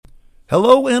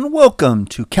Hello and welcome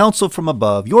to Counsel from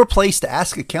Above, your place to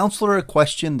ask a counselor a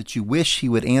question that you wish he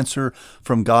would answer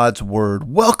from God's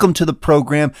Word. Welcome to the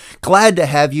program. Glad to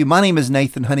have you. My name is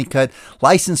Nathan Honeycutt,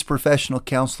 licensed professional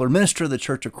counselor, minister of the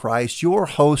Church of Christ, your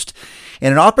host,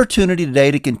 and an opportunity today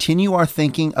to continue our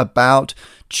thinking about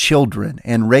children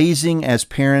and raising as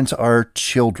parents our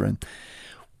children.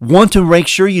 Want to make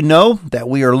sure you know that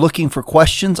we are looking for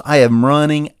questions. I am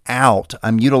running out.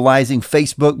 I'm utilizing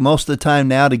Facebook most of the time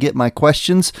now to get my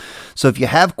questions. So if you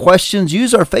have questions,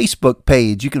 use our Facebook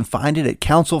page. You can find it at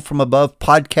Counsel from Above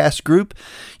podcast group.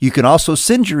 You can also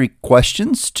send your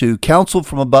questions to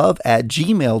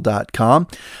counselfromabove@gmail.com.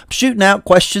 I'm shooting out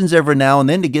questions every now and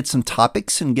then to get some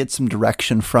topics and get some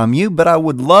direction from you, but I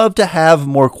would love to have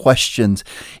more questions.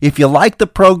 If you like the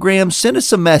program, send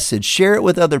us a message, share it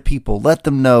with other people, let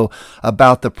them know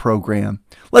about the program.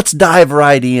 Let's dive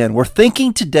right in. We're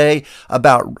thinking today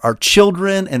about our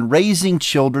children and raising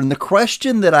children. The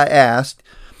question that I asked,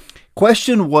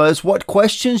 was, what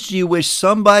questions do you wish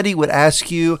somebody would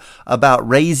ask you about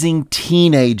raising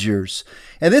teenagers?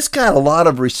 And this got a lot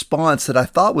of response that I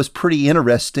thought was pretty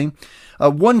interesting.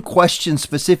 One question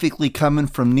specifically coming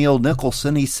from Neil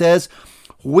Nicholson. He says,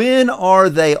 when are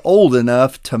they old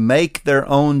enough to make their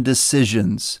own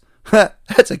decisions?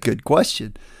 That's a good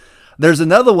question. There's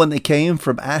another one that came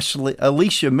from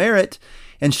Alicia Merritt,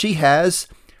 and she has,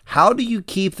 how do you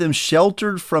keep them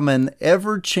sheltered from an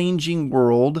ever-changing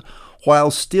world while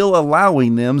still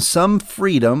allowing them some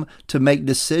freedom to make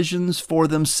decisions for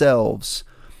themselves?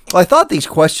 Well, I thought these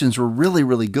questions were really,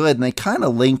 really good, and they kind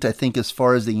of linked, I think, as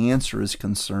far as the answer is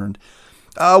concerned.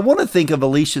 I want to think of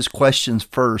Alicia's questions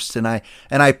first, and I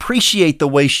appreciate the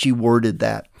way she worded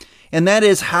that. And that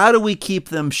is, how do we keep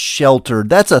them sheltered?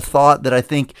 That's a thought that I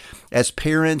think as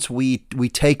parents we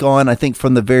take on, I think,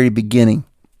 from the very beginning.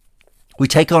 We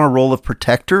take on a role of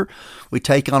protector. We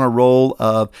take on a role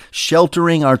of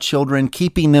sheltering our children,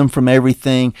 keeping them from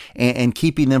everything and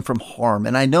keeping them from harm.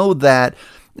 And I know that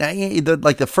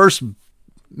like the first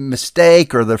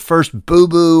mistake or their first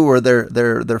boo-boo or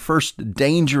their first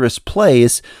dangerous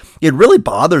place, it really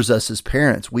bothers us as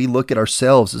parents. We look at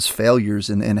ourselves as failures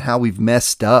and how we've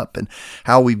messed up and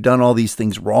how we've done all these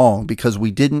things wrong because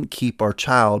we didn't keep our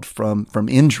child from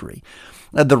injury.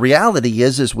 The reality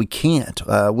is we can't.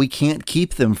 We can't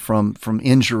keep them from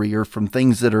injury or from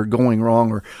things that are going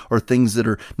wrong or things that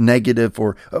are negative,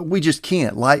 or we just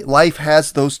can't. Life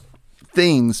has those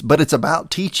things, but it's about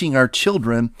teaching our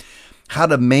children how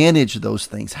to manage those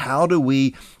things. How do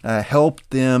we help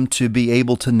them to be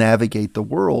able to navigate the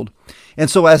world? And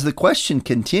so as the question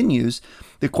continues,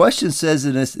 the question says,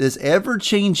 in this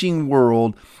ever-changing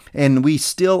world, and we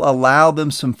still allow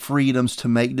them some freedoms to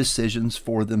make decisions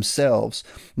for themselves.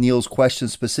 Neil's question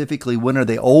specifically, when are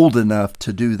they old enough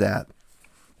to do that?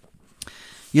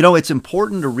 You know, it's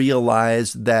important to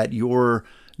realize that your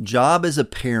job as a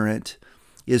parent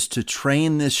is to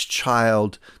train this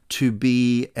child to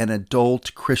be an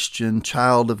adult Christian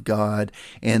child of God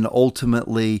and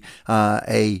ultimately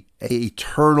a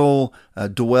eternal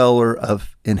dweller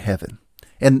in heaven.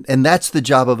 And that's the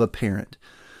job of a parent.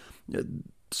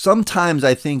 Sometimes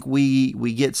I think we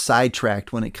get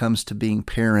sidetracked when it comes to being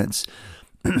parents,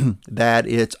 that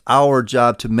it's our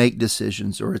job to make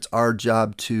decisions, or it's our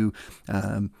job to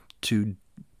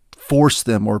force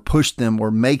them or push them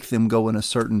or make them go in a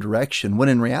certain direction, when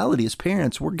in reality, as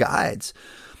parents, we're guides.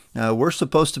 We're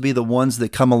supposed to be the ones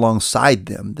that come alongside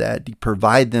them, that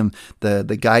provide them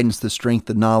the guidance, the strength,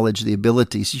 the knowledge, the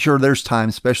abilities. Sure, there's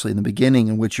times, especially in the beginning,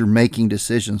 in which you're making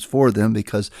decisions for them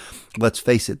because, let's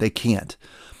face it, they can't.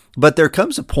 But there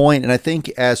comes a point, and I think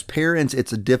as parents,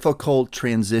 it's a difficult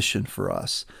transition for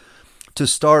us to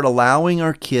start allowing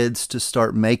our kids to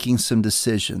start making some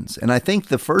decisions. And I think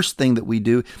the first thing that we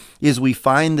do is we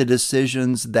find the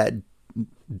decisions that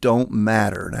don't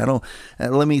matter.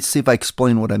 And let me see if I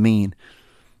explain what I mean.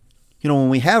 You know, when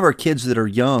we have our kids that are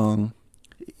young,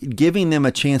 giving them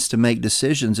a chance to make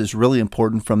decisions is really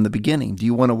important from the beginning. Do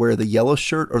you want to wear the yellow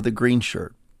shirt or the green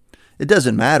shirt? It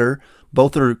doesn't matter.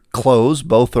 Both are clothes,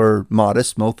 both are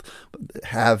modest, both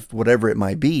have whatever it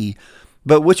might be.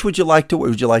 But which would you like to wear?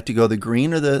 Would you like to go the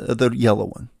green or the yellow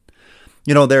one?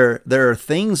 You know, there are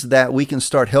things that we can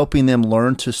start helping them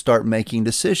learn to start making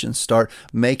decisions, start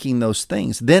making those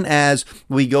things. Then as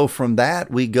we go from that,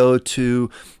 we go to,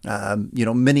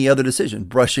 many other decisions,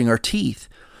 brushing our teeth.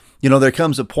 You know, there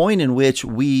comes a point in which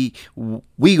we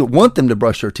want them to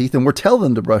brush their teeth and we're telling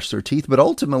them to brush their teeth, but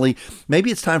ultimately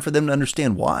maybe it's time for them to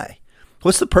understand why.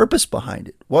 What's the purpose behind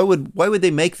it? Why would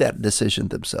they make that decision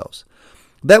themselves?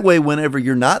 That way, whenever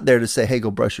you're not there to say, hey,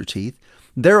 go brush your teeth,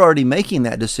 they're already making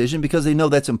that decision because they know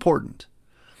that's important.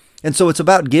 And so it's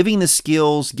about giving the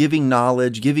skills, giving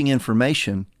knowledge, giving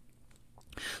information,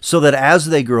 so that as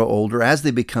they grow older, as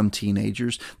they become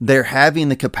teenagers, they're having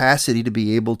the capacity to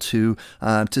be able to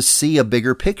see a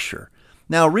bigger picture.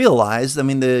 Now realize,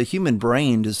 the human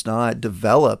brain does not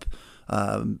develop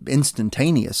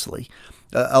instantaneously.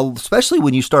 Especially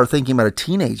when you start thinking about a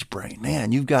teenage brain.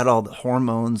 Man, you've got all the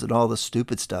hormones and all the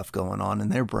stupid stuff going on in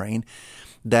their brain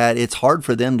that it's hard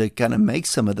for them to kind of make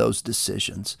some of those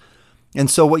decisions. And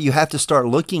so what you have to start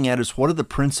looking at is, what are the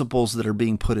principles that are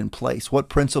being put in place? What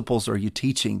principles are you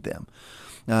teaching them?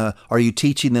 Are you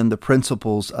teaching them the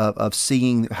principles of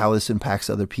seeing how this impacts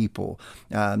other people,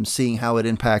 seeing how it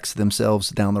impacts themselves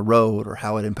down the road, or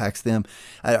how it impacts them?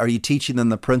 Are you teaching them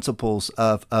the principles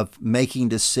of making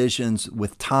decisions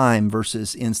with time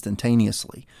versus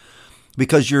instantaneously?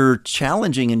 Because you're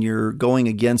challenging and you're going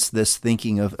against this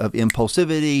thinking of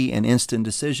impulsivity and instant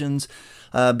decisions,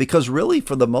 because really,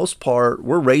 for the most part,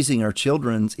 we're raising our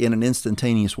children in an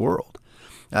instantaneous world.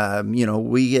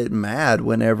 We get mad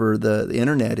whenever the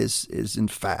internet is in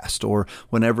fast, or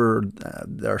whenever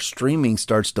our streaming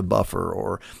starts to buffer,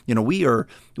 or we are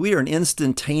an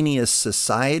instantaneous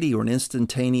society, or an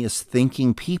instantaneous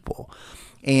thinking people.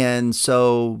 And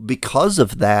so because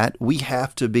of that, we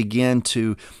have to begin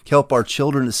to help our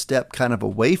children to step kind of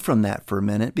away from that for a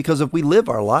minute, because if we live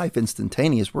our life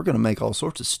instantaneous, we're going to make all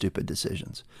sorts of stupid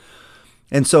decisions.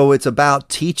 And so it's about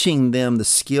teaching them the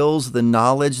skills, the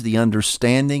knowledge, the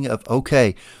understanding of,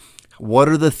 okay, what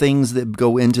are the things that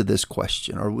go into this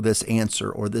question, or this answer,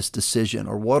 or this decision,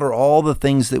 or what are all the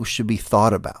things that should be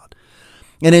thought about?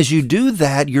 And as you do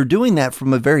that, you're doing that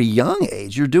from a very young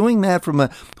age. You're doing that from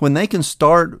when they can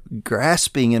start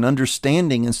grasping and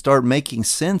understanding and start making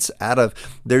sense out of,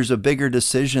 there's a bigger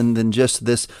decision than just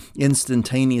this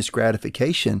instantaneous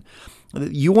gratification.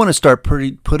 You want to start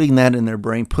putting that in their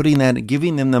brain,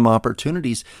 giving them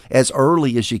opportunities as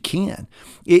early as you can.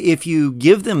 If you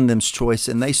give them this choice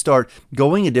and they start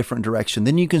going a different direction,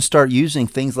 then you can start using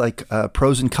things like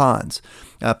pros and cons,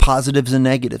 positives and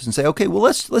negatives, and say, okay, well,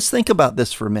 let's think about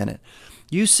this for a minute.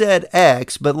 You said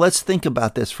X, but let's think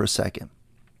about this for a second.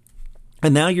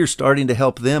 And now you're starting to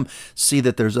help them see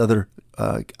that there's other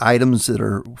items that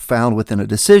are found within a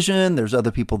decision. There's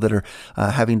other people that are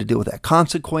having to deal with that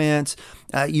consequence.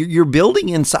 You're building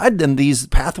inside them these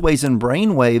pathways and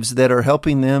brain waves that are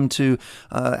helping them to,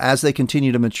 as they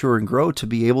continue to mature and grow, to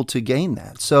be able to gain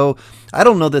that. So I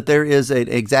don't know that there is an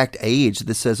exact age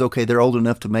that says, okay, they're old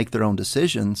enough to make their own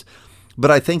decisions. But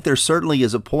I think there certainly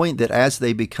is a point that as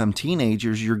they become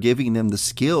teenagers, you're giving them the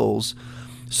skills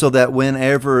so that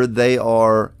whenever they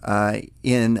are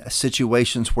in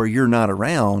situations where you're not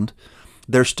around,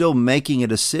 they're still making a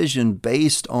decision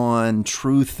based on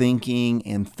true thinking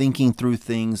and thinking through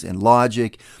things and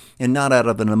logic, and not out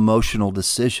of an emotional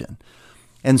decision.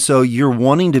 And so you're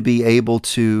wanting to be able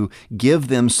to give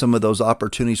them some of those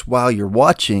opportunities while you're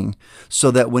watching,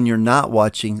 so that when you're not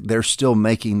watching, they're still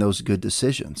making those good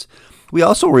decisions. We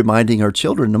also reminding our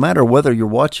children, no matter whether you're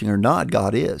watching or not,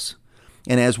 God is.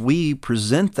 And as we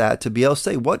present that, to be able to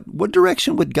say, what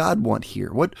direction would God want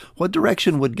here? What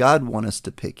direction would God want us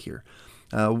to pick here?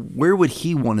 Where would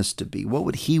He want us to be? What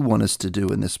would He want us to do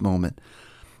in this moment?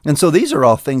 And so these are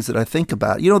all things that I think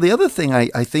about. The other thing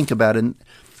I think about, and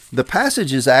the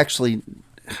passage is actually,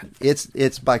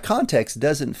 it's by context,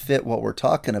 doesn't fit what we're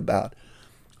talking about.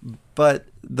 But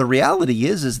the reality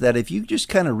is that if you just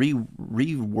kind of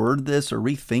reword this or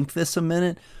rethink this a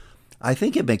minute, I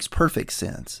think it makes perfect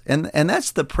sense. And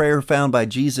that's the prayer found by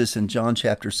Jesus in John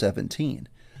chapter 17.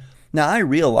 Now, I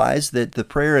realize that the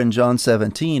prayer in John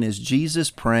 17 is Jesus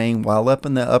praying while up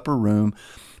in the upper room,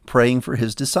 praying for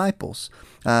His disciples.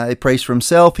 He prays for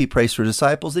Himself, He prays for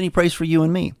disciples, and He prays for you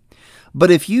and me. But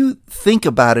if you think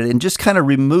about it and just kind of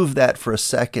remove that for a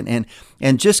second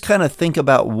and just kind of think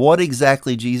about what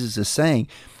exactly Jesus is saying,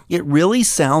 it really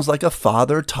sounds like a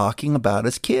father talking about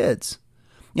his kids.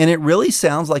 And it really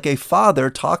sounds like a father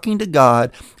talking to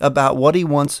God about what He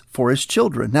wants for His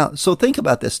children. Now, so think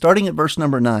about this, starting at verse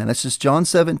number 9. That's just John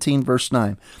 17, verse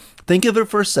 9. Think of it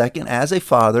for a second as a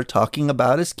father talking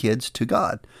about his kids to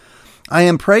God. I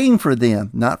am praying for them,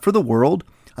 not for the world.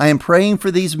 I am praying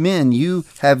for these men you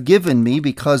have given me,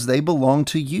 because they belong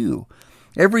to you.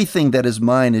 Everything that is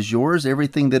mine is yours.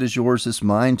 Everything that is yours is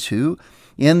mine too.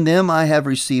 In them I have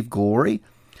received glory.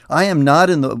 I am not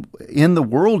in the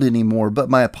world anymore, but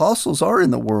my apostles are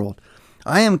in the world.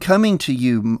 I am coming to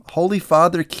you. Holy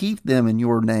Father, keep them in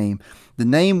your name, the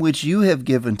name which you have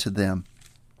given to them.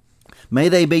 May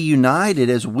they be united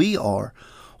as we are.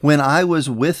 When I was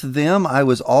with them, I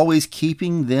was always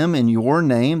keeping them in your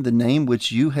name, the name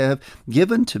which you have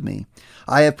given to me.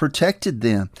 I have protected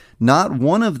them. Not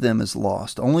one of them is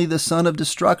lost, only the son of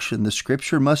destruction. The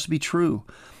scripture must be true.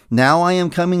 Now I am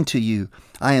coming to you.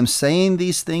 I am saying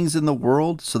these things in the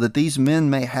world so that these men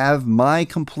may have my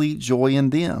complete joy in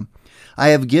them. I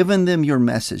have given them your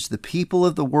message. The people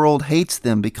of the world hates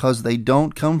them because they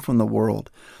don't come from the world.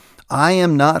 I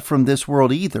am not from this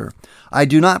world either. I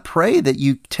do not pray that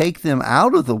you take them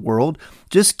out of the world.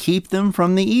 Just keep them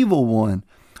from the evil one.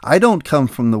 I don't come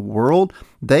from the world.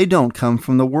 They don't come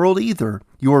from the world either.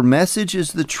 Your message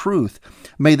is the truth.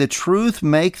 May the truth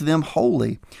make them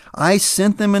holy. I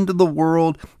sent them into the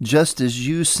world just as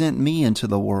you sent me into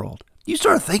the world. You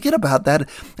start thinking about that.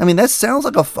 I mean, that sounds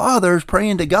like a father is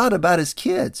praying to God about his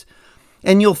kids.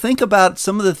 And you'll think about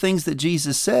some of the things that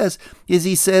Jesus says is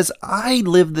he says, I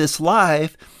lived this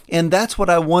life, and that's what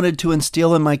I wanted to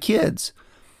instill in my kids.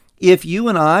 If you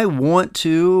and I want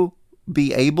to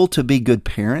be able to be good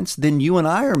parents, then you and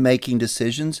I are making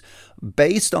decisions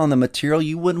based on the material.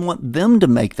 You wouldn't want them to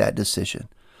make that decision.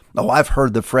 Oh, I've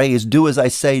heard the phrase, do as I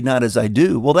say, not as I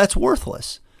do. Well, that's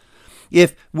worthless.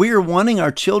 If we're wanting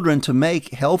our children to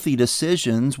make healthy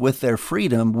decisions with their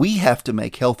freedom, we have to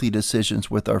make healthy decisions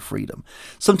with our freedom.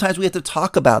 Sometimes we have to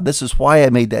talk about, this is why I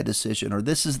made that decision, or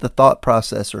this is the thought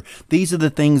process, or these are the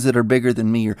things that are bigger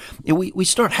than me. Or we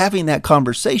start having that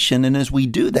conversation, and as we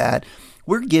do that,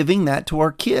 we're giving that to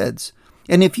our kids.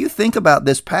 And if you think about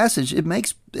this passage,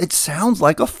 it sounds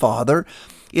like a father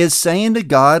is saying to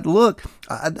God, look,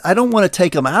 I don't want to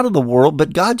take them out of the world,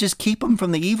 but God, just keep them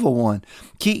from the evil one.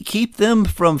 Keep them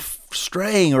from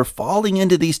straying or falling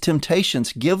into these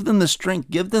temptations. Give them the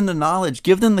strength, give them the knowledge,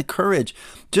 give them the courage.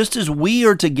 Just as we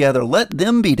are together, let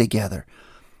them be together.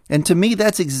 And to me,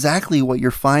 that's exactly what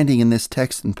you're finding in this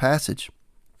text and passage.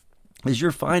 Is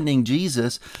you're finding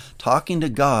Jesus talking to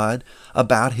God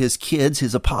about his kids,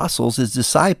 his apostles, his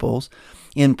disciples,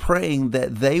 in praying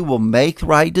that they will make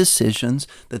right decisions,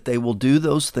 that they will do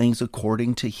those things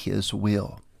according to his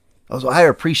will. So I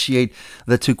appreciate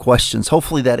the two questions.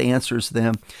 Hopefully that answers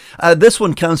them. This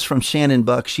one comes from Shannon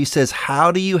Buck. She says,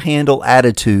 how do you handle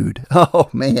attitude? Oh,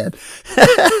 man.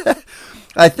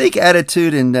 I think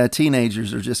attitude and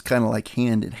teenagers are just kind of like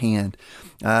hand in hand.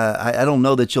 I don't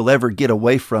know that you'll ever get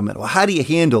away from it. Well, how do you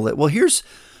handle it? Well, here's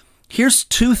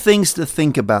two things to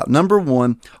think about. Number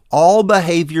one, all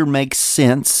behavior makes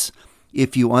sense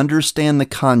if you understand the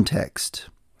context.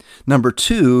 Number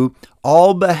two,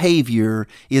 all behavior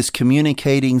is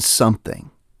communicating something.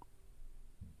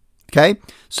 Okay?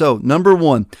 So, number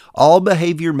one, all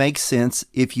behavior makes sense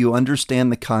if you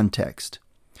understand the context.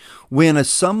 When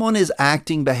someone is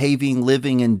acting, behaving,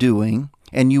 living, and doing,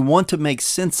 and you want to make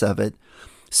sense of it,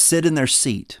 sit in their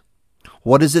seat.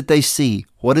 What is it they see?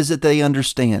 What is it they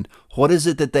understand? What is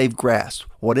it that they've grasped?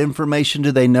 What information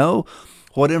do they know?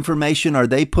 What information are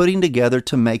they putting together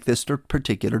to make this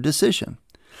particular decision?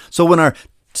 So when our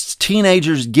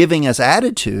teenagers giving us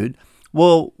attitude,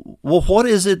 well, what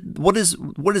is it? What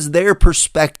is their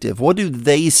perspective? What do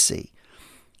they see?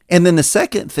 And then the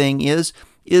second thing is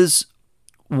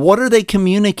what are they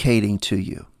communicating to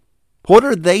you? What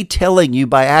are they telling you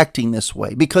by acting this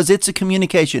way? Because it's a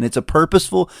communication. It's a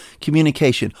purposeful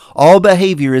communication. All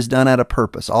behavior is done out of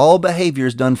purpose. All behavior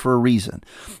is done for a reason.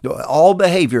 All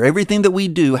behavior, everything that we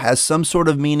do has some sort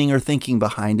of meaning or thinking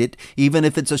behind it, even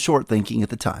if it's a short thinking at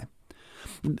the time.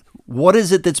 What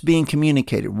is it that's being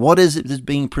communicated? What is it that's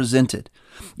being presented?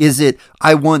 Is it,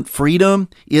 I want freedom?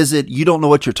 Is it, you don't know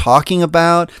what you're talking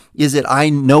about? Is it, I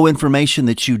know information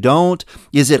that you don't?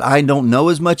 Is it, I don't know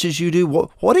as much as you do?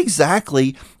 What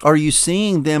exactly are you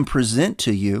seeing them present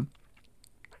to you?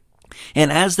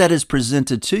 And as that is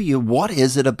presented to you, what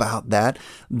is it about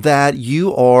that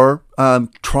you are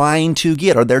trying to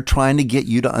get, or they're trying to get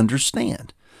you to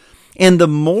understand? And the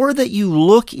more that you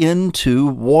look into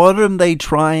what are they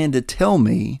trying to tell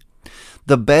me,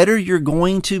 the better you're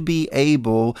going to be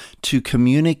able to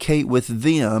communicate with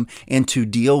them and to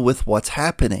deal with what's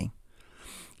happening.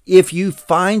 If you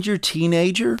find your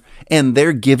teenager and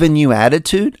they're giving you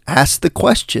attitude, ask the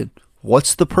question,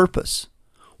 what's the purpose?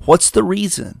 What's the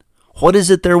reason? What is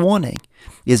it they're wanting?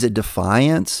 Is it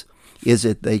defiance? Is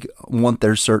it they want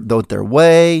their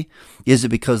way? Is it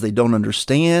because they don't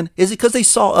understand? Is it because they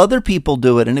saw other people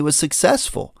do it and it was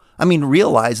successful? I mean,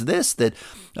 realize this, that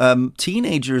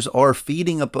teenagers are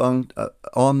feeding upon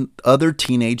on other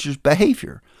teenagers'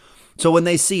 behavior. So when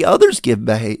they see others give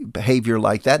behavior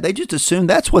like that, they just assume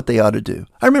that's what they ought to do.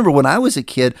 I remember when I was a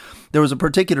kid, there was a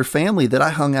particular family that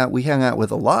we hung out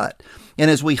with a lot. And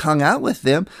as we hung out with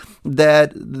them,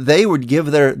 that they would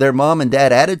give their mom and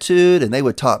dad attitude, and they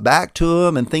would talk back to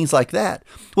them and things like that.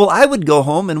 Well, I would go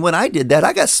home, and when I did that,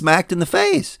 I got smacked in the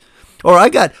face, or I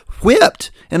got whipped.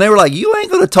 And they were like, "You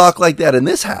ain't going to talk like that in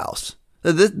this house.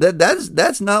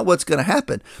 That's not what's going to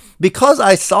happen." Because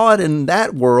I saw it in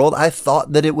that world, I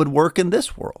thought that it would work in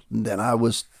this world. And then I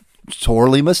was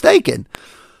sorely mistaken.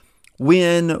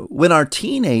 When our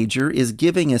teenager is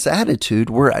giving us attitude,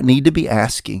 we need to be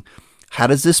asking, how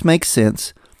does this make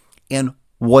sense? And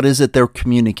what is it they're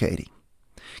communicating?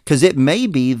 Because it may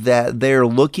be that they're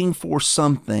looking for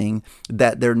something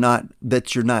that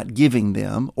you're not giving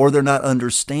them, or they're not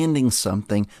understanding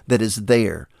something that is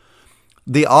there.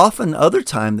 The often other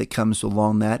time that comes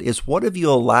along that is, what have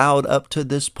you allowed up to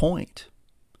this point?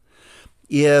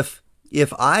 If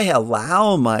I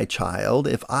allow my child,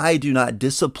 if I do not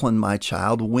discipline my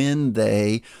child when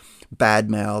they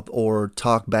badmouth or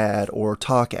talk bad or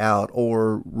talk out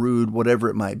or rude, whatever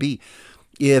it might be,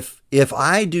 if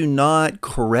I do not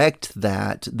correct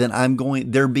that, then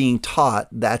they're being taught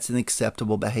that's an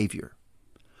acceptable behavior.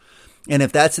 And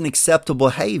if that's an acceptable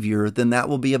behavior, then that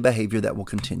will be a behavior that will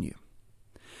continue.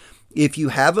 If you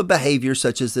have a behavior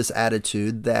such as this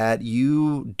attitude that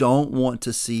you don't want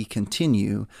to see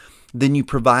continue, then you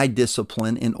provide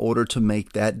discipline in order to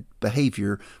make that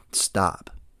behavior stop.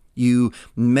 You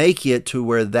make it to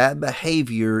where that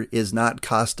behavior is not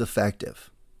cost effective.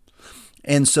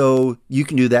 And so you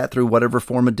can do that through whatever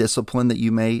form of discipline that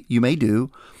you may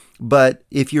do. But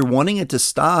if you're wanting it to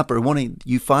stop,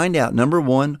 you find out, number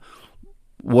one,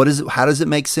 how does it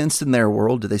make sense in their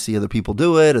world? Do they see other people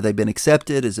do it? Have they been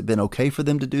accepted? Has it been okay for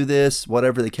them to do this?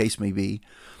 Whatever the case may be.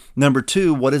 Number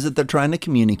two, what is it they're trying to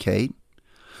communicate?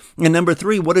 And number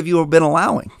three, what have you been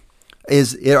allowing?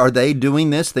 Are they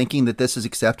doing this thinking that this is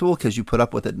acceptable because you put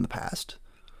up with it in the past?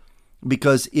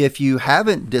 Because if you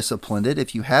haven't disciplined it,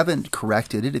 if you haven't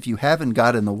corrected it, if you haven't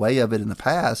got in the way of it in the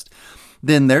past,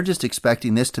 then they're just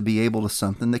expecting this to be able to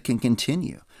something that can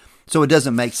continue. So it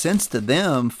doesn't make sense to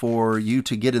them for you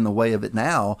to get in the way of it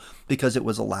now because it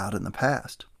was allowed in the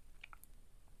past.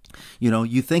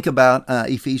 You think about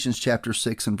Ephesians chapter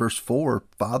 6 and verse 4.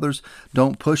 Fathers,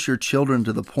 don't push your children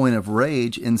to the point of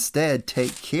rage. Instead,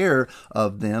 take care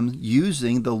of them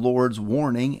using the Lord's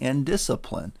warning and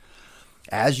discipline.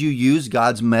 As you use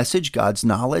God's message, God's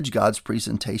knowledge, God's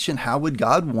presentation, how would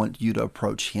God want you to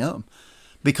approach Him?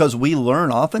 Because we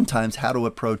learn oftentimes how to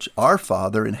approach our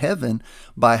Father in heaven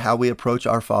by how we approach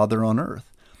our Father on earth.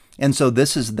 And so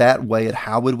this is that way at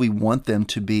how would we want them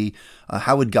to be,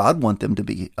 how would God want them to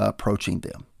be approaching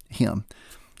Him?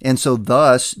 And so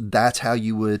thus, that's how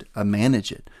you would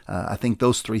manage it. I think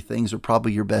those three things are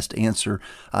probably your best answer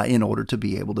in order to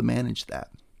be able to manage that.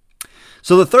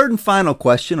 So the fourth and final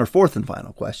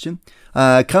question,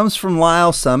 comes from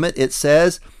Lyle Summit. It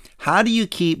says, how do you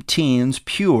keep teens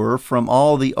pure from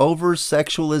all the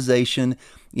over-sexualization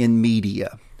in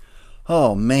media?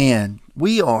 Oh man,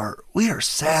 we are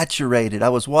saturated. I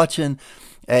was watching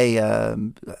a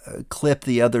clip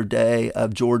the other day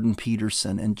of Jordan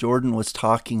Peterson, and Jordan was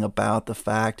talking about the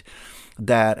fact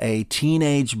that a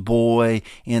teenage boy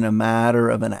in a matter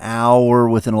of an hour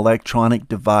with an electronic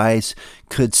device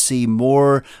could see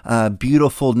more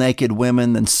beautiful naked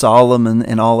women than Solomon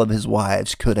and all of his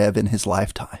wives could have in his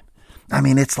lifetime. I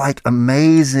mean, it's like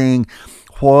amazing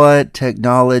what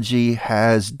technology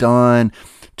has done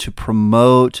to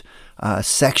promote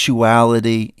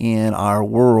sexuality in our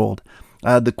world.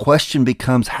 The question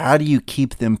becomes, how do you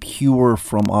keep them pure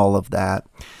from all of that?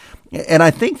 And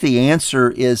I think the answer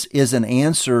is an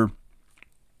answer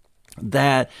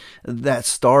that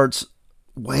starts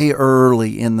way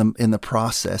early in the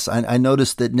process. I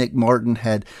noticed that Nick Martin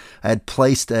had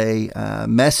placed a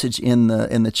message in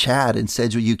the chat and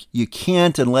said, you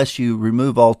can't unless you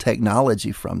remove all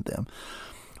technology from them.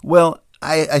 Well,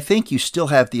 I think you still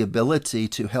have the ability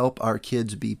to help our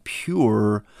kids be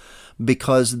pure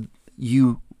because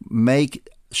you make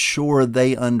sure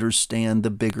they understand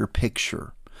the bigger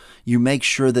picture. You make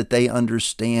sure that they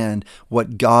understand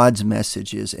what God's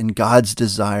message is and God's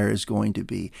desire is going to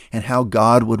be and how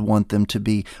God would want them to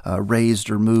be raised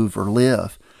or move or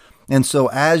live. And so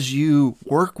as you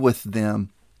work with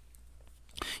them,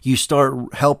 you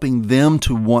start helping them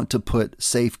to want to put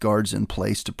safeguards in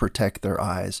place to protect their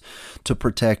eyes, to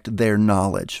protect their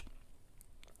knowledge.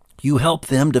 You help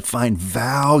them to find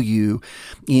value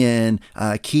in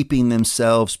keeping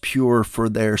themselves pure for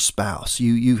their spouse.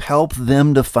 You help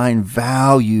them to find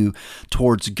value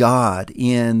towards God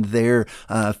in their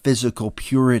physical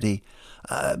purity.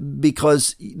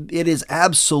 Because it is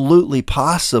absolutely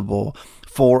possible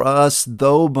for us,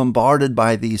 though bombarded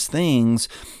by these things,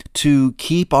 to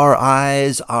keep our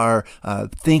eyes, our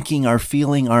thinking, our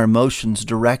feeling, our emotions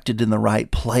directed in the right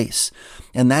place.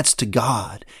 And that's to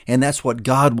God. And that's what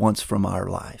God wants from our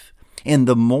life. And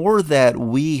the more that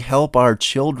we help our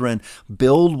children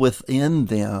build within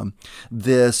them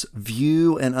this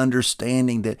view and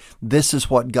understanding that this is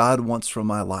what God wants from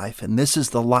my life, and this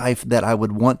is the life that I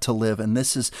would want to live, and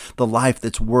this is the life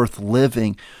that's worth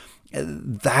living,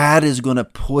 that is going to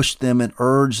push them and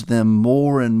urge them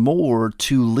more and more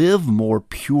to live more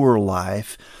pure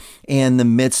life in the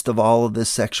midst of all of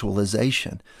this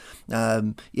sexualization.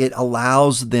 It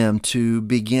allows them to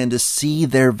begin to see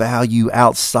their value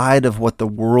outside of what the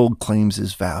world claims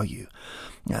is value.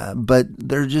 But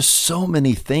there are just so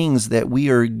many things that we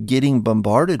are getting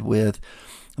bombarded with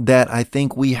that I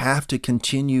think we have to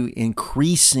continue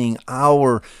increasing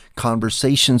our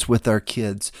conversations with our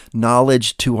kids,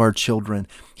 knowledge to our children,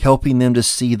 helping them to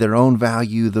see their own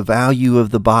value, the value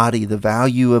of the body, the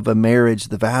value of a marriage,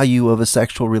 the value of a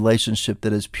sexual relationship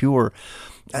that is pure.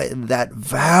 That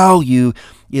value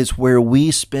is where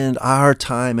we spend our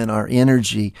time and our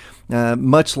energy.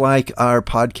 Much like our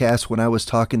podcast when I was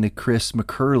talking to Chris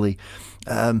McCurley,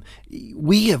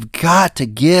 we have got to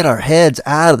get our heads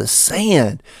out of the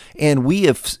sand. And we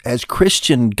have, as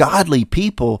Christian, godly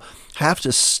people, have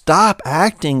to stop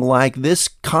acting like this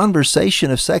conversation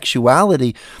of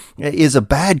sexuality is a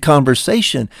bad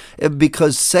conversation,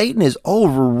 because Satan is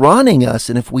overrunning us.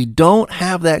 And if we don't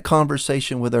have that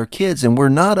conversation with our kids, and we're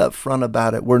not upfront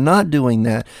about it, we're not doing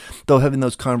that, though having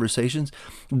those conversations,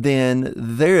 then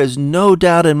there is no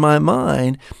doubt in my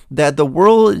mind that the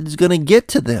world is going to get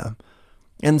to them.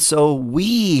 And so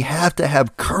we have to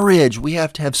have courage, we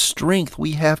have to have strength,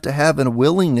 we have to have a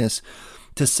willingness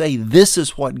to say this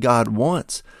is what God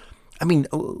wants. I mean,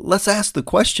 let's ask the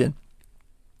question.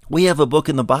 We have a book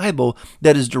in the Bible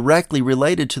that is directly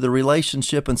related to the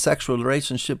relationship and sexual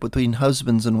relationship between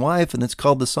husbands and wife, and it's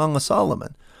called the Song of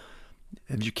Solomon.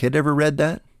 Have your kid ever read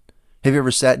that? Have you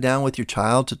ever sat down with your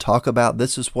child to talk about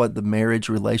this is what the marriage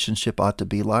relationship ought to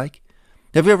be like?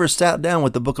 Have you ever sat down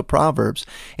with the book of Proverbs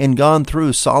and gone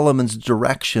through Solomon's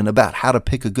direction about how to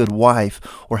pick a good wife,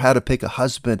 or how to pick a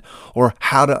husband, or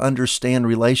how to understand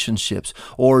relationships,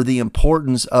 or the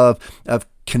importance of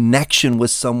connection with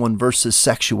someone versus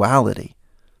sexuality?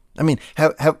 I mean,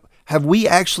 have we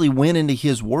actually went into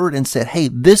his word and said, hey,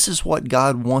 this is what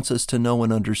God wants us to know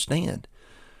and understand?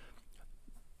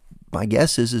 My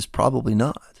guess is probably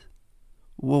not.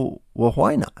 Well,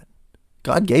 why not?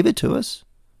 God gave it to us.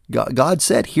 God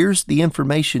said, here's the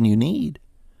information you need.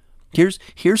 Here's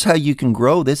how you can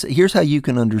grow this. Here's how you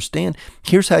can understand.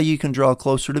 Here's how you can draw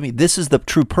closer to me. This is the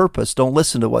true purpose. Don't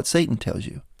listen to what Satan tells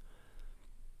you.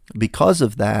 Because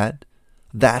of that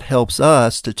helps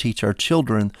us to teach our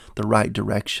children the right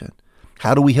direction.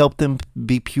 How do we help them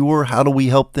be pure? How do we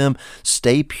help them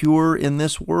stay pure in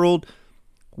this world?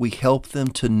 We help them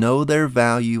to know their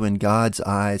value in God's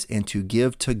eyes and to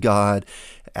give to God,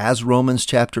 as Romans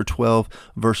chapter 12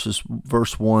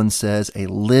 verse 1 says, a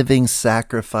living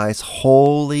sacrifice,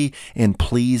 holy and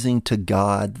pleasing to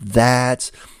God.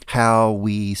 That's how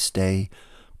we stay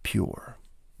pure.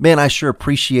 Man, I sure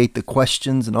appreciate the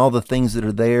questions and all the things that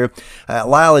are there.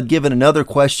 Lyle had given another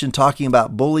question talking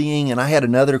about bullying, and I had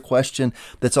another question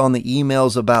that's on the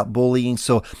emails about bullying.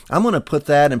 So I'm going to put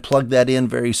that and plug that in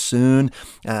very soon.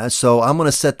 So I'm going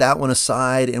to set that one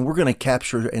aside, and we're going to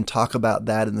capture and talk about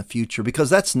that in the future, because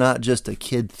that's not just a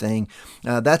kid thing.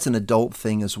 That's an adult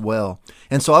thing as well.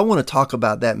 And so I want to talk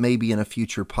about that maybe in a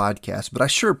future podcast. But I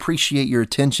sure appreciate your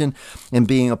attention and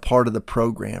being a part of the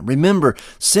program. Remember,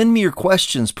 send me your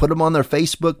questions. Put them on their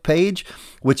Facebook page,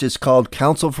 which is called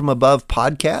Counsel from Above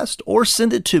Podcast, or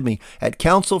send it to me at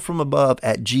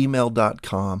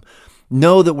counselfromabove@gmail.com.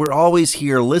 Know that we're always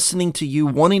here listening to you,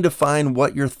 wanting to find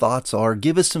what your thoughts are.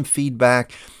 Give us some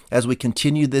feedback as we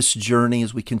continue this journey,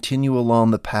 as we continue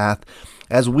along the path,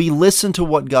 as we listen to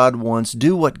what God wants,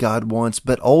 do what God wants,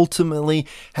 but ultimately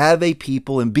have a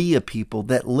people and be a people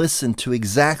that listen to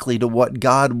exactly to what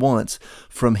God wants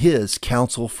from His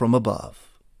counsel from above.